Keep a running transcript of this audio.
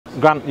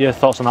Grant, your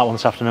thoughts on that one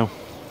this afternoon?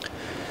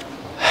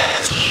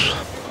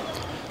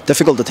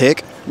 Difficult to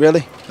take,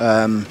 really.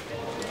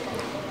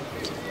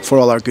 For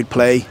all our good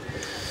play,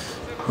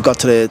 we got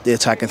to the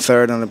attacking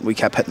third and we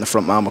kept hitting the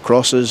front man with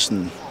crosses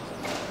and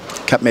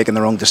kept making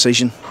the wrong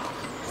decision.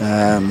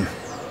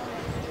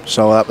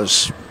 So that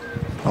was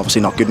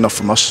obviously not good enough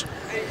from us.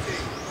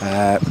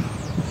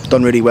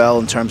 Done really well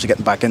in terms of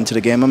getting back into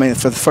the game. I mean,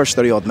 for the first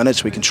 30 odd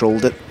minutes we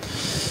controlled it.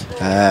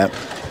 A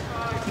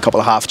couple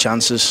of half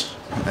chances,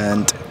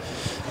 and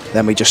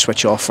then we just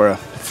switch off for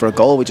a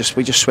goal. We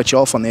just switch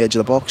off on the edge of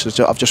the box.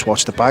 I've just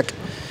watched it back,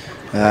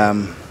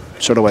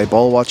 sort of way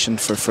ball watching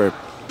for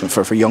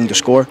Young to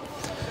score,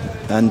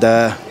 and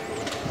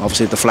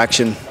obviously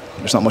deflection.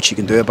 There's not much you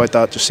can do about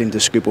that. Just seemed to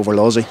scoop over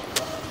Lozzie.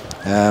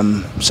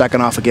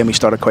 Second half again we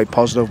started quite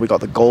positive. We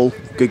got the goal,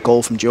 good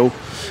goal from Joe,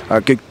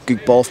 or good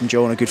ball from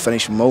Joe and a good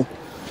finish from Mo.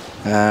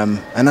 And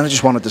then I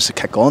just wanted us to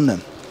kick on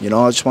then. You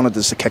know, I just wanted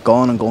us to kick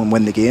on and go and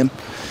win the game.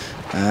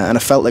 And it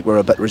felt like we were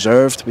a bit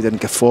reserved. We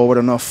didn't get forward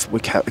enough. We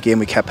kept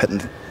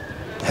hitting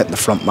the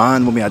front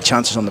man. When we had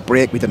chances on the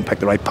break, we didn't pick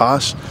the right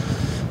pass.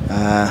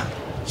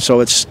 So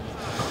we're just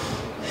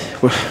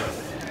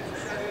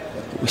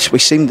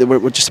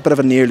a bit of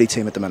a nearly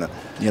team at the minute.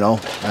 You know,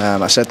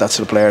 I said that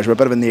to the players. We're a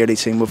bit of a nearly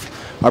team.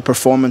 Our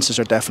performances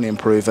are definitely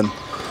improving,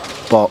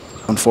 but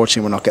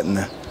unfortunately we're not getting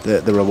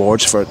the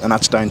rewards for it, and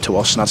that's down to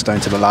us, and that's down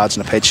to the lads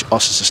on the pitch,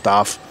 us as a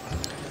staff,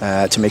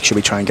 to make sure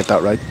we try and get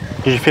that right.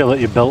 Did you feel that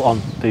you built on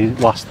the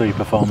last three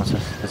performances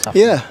this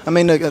afternoon? Yeah, I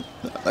mean, like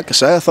I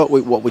say, I thought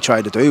what we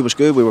tried to do was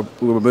good. We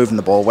were moving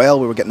the ball well.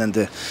 We were getting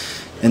into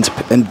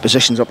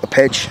positions up the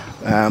pitch,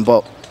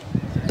 but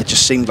it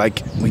just seemed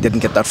like we didn't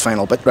get that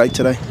final bit right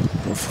today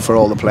for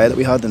all the play that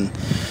we had. And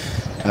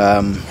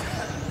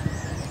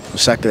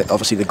second,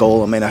 obviously the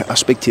goal. I mean, I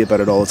speak to you about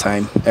it all the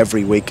time,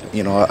 every week.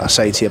 You know, I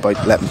say to you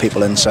about letting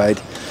people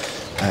inside.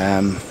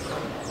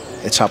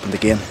 It's happened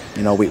again.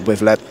 You know,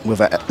 we've let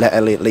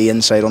Elliot Lee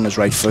inside on his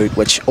right foot,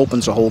 which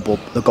opens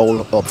the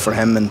goal up for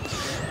him, and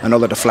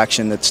another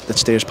deflection that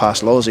steers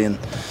past Lozzie, and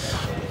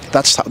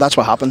that's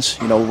what happens.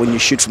 You know, when you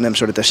shoot from them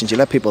sort of distance, you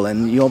let people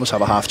in, you always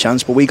have a half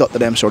chance. But we got to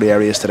them sort of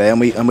areas today,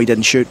 and we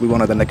didn't shoot. We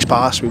wanted the next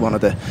pass. We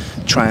wanted to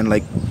try and,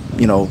 like,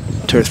 you know,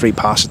 2 or 3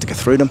 passes to get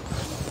through them.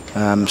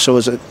 So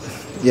it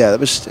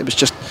was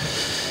just,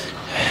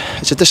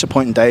 it's a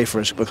disappointing day for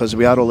us because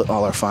we had all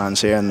our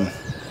fans here and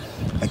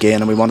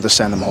we wanted to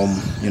send them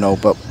home, you know,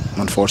 but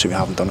unfortunately we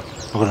haven't done it.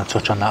 We're going to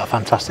touch on that.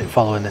 Fantastic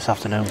following this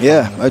afternoon.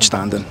 Yeah,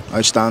 outstanding,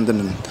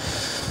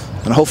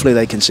 and hopefully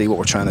they can see what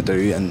we're trying to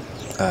do. And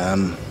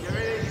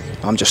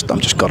I'm just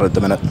gutted at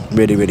the minute.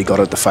 Really, really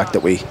gutted the fact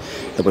that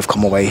we've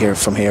come away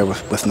from here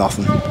with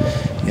nothing.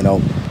 You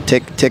know,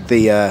 take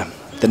the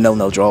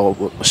 0-0 draw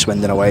with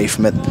Swindon away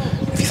from it.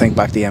 If you think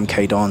back to the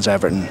MK Dons,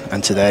 Everton,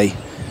 and today,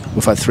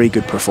 we've had 3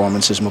 good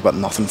performances and we've got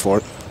nothing for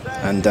it.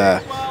 And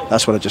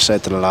that's what I just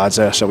said to the lads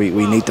there. So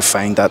we need to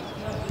find that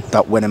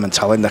winning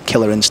mentality, that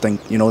killer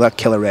instinct, you know, that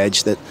killer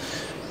edge that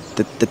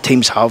the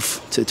teams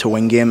have to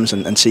win games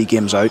and see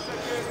games out,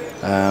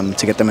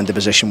 to get them into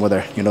position where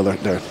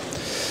they're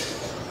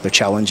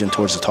challenging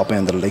towards the top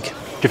end of the league.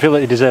 Do you feel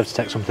like you deserve to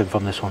take something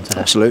from this one today?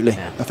 Absolutely.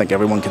 Yeah. I think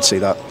everyone can see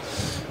that.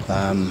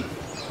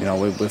 You know,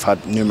 we've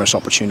had numerous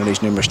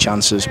opportunities, numerous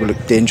chances. We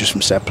looked dangerous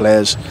from set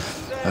players,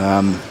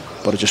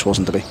 but it just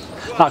wasn't to be.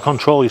 That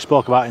control you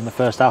spoke about in the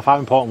first half, how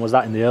important was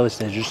that in the early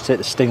stage? Just to take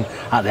the sting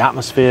out of the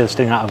atmosphere, the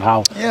sting out of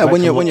how... Yeah,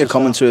 when you're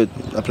coming to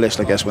a place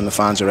like this when the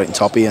fans are right on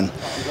top of you and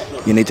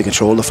you need to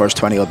control the first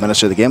 20 odd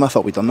minutes of the game, I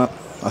thought we'd done that.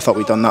 I thought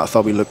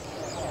we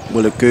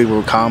looked good, we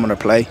were calm in our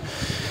play,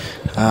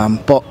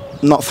 but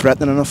not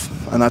threatening enough,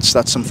 and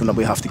that's something that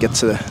we have to get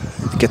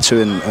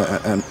to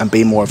and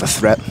be more of a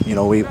threat. You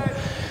know,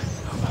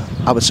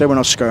 I would say we're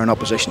not scaring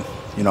opposition.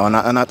 You know,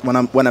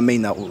 when I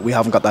mean that, we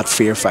haven't got that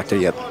fear factor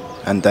yet,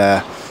 and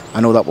I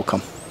know that will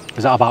come.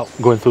 Is that about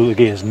going through the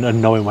gears and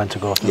knowing when to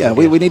go through? Yeah,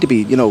 we need to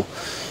be, you know,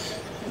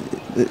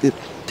 a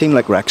team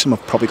like Wrexham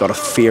have probably got a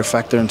fear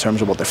factor in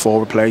terms of what their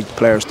forward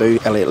players do.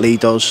 Elliot Lee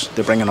does.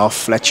 They're bringing on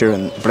Fletcher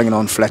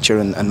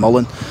and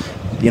Mullen.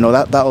 You know,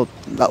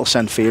 that'll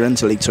send fear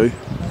into League Two,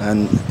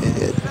 and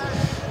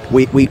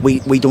we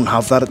don't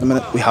have that at the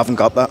minute. We haven't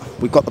got that.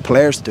 We've got the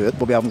players to do it,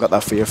 but we haven't got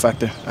that fear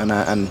factor, and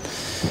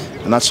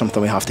that's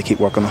something we have to keep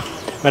working on.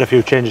 Made a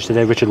few changes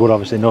today. Richard Wood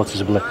obviously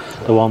noticeably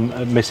the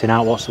one missing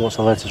out. What's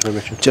the latest with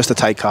Richard? Just a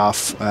tight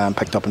calf,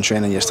 picked up in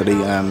training yesterday.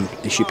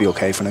 He should be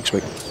okay for next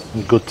week.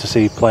 Good to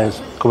see players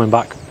coming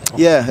back.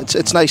 Yeah,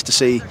 it's nice to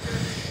see.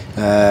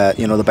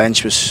 You know, the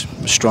bench was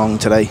strong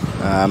today.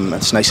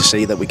 It's nice to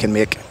see that we can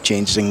make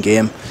changes in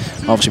game.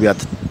 Obviously we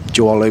had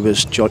Joe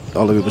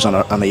Oluwa was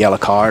on a yellow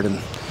card, and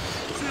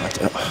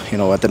you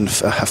know, I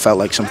felt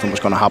like something was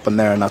going to happen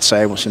there on that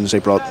side as soon as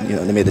they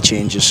made the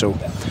changes. So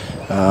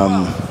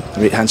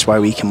hence why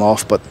we came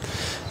off. But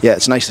yeah,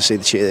 it's nice to see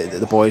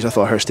the boys. I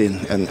thought Hursty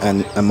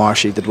and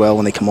Marshy did well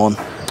when they come on,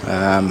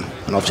 and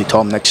obviously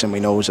Tom Nixon we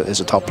know is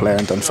a top player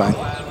and done fine.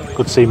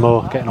 Good to see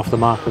Mo getting off the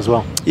mark as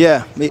well.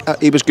 Yeah,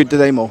 he was good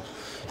today, Mo.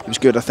 He was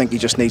good. I think he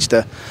just needs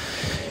to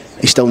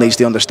he still needs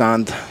to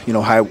understand, you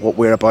know, what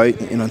we're about,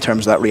 you know, in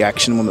terms of that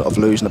reaction of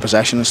losing the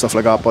possession and stuff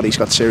like that. But he's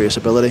got serious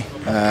ability.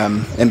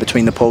 In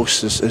between the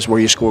posts is where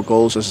you score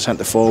goals as a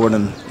centre forward,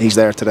 and he's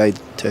there today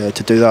to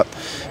do that.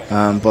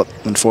 But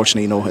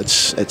unfortunately, you know,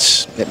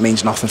 it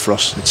means nothing for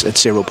us.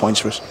 It's 0 points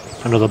for us.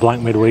 Another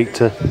blank midweek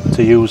to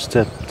use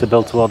to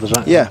build towards, is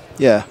that?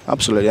 Yeah,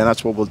 absolutely, and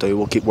that's what we'll do.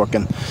 We'll keep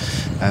working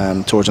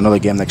towards another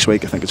game next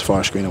week. I think it's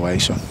Forest Green away,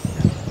 so.